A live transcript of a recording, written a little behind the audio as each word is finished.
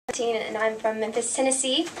And I'm from Memphis,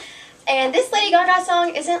 Tennessee. And this Lady Gaga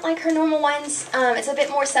song isn't like her normal ones. It's a bit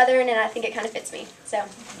more southern, and I think it kind of fits me. So,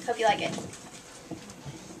 hope you like it.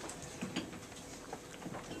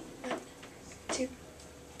 1, 2,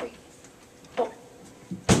 3, 4.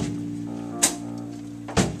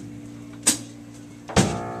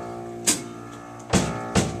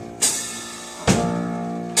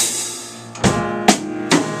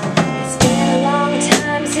 It's been a long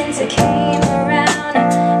time since I came around.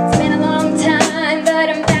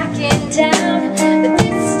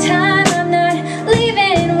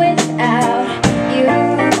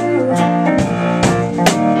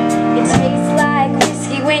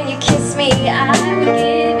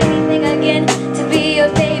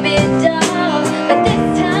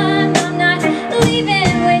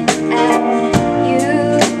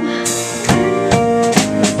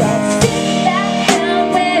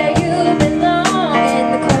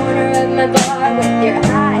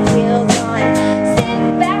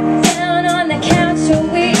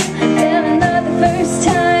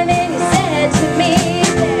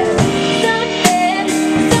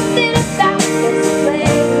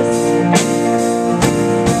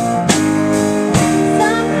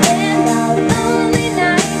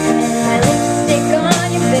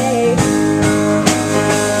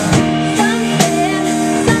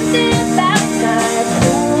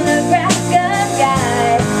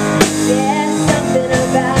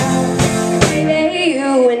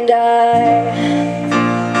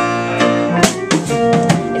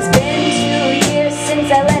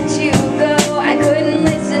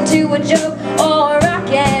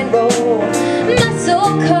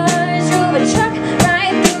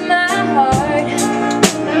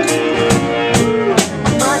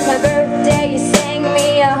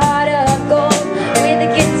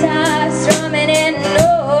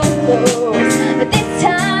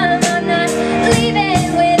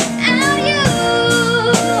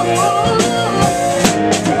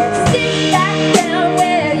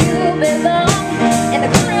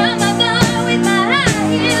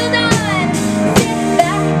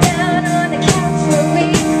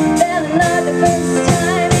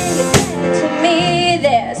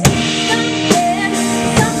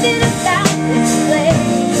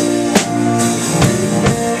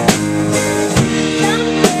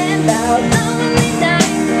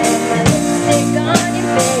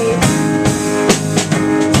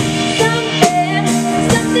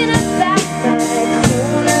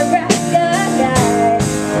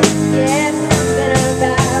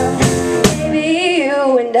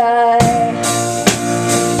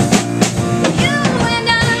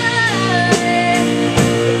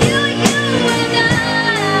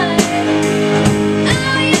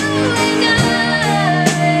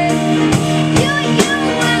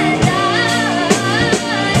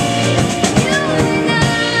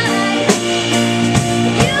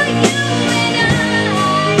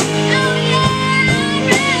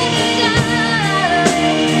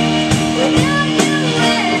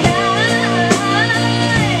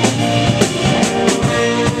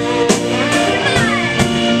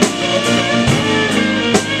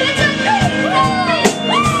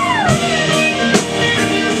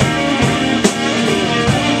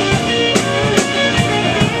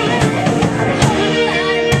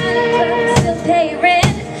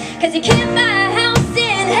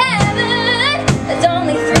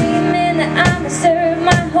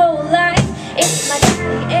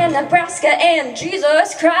 And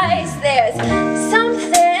Jesus Christ, there's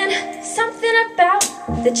something about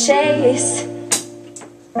the chase.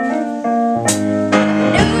 New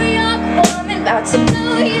York woman about to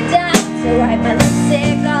blow you down, so wipe my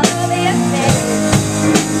lipstick all over your face.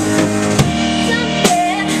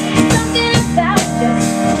 Something about just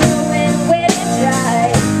knowing when it's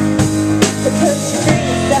right to put your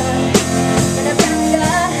dreams up.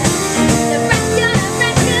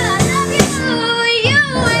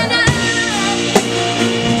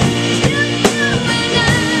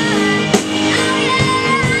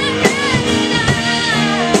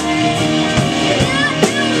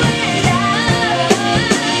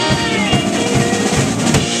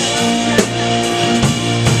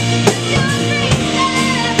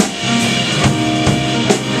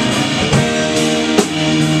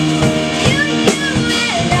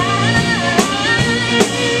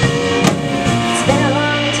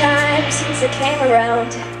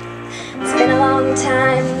 It's been a long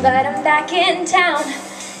time, but I'm back in town.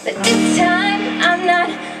 But this time I'm not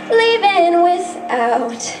leaving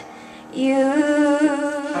without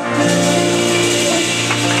you.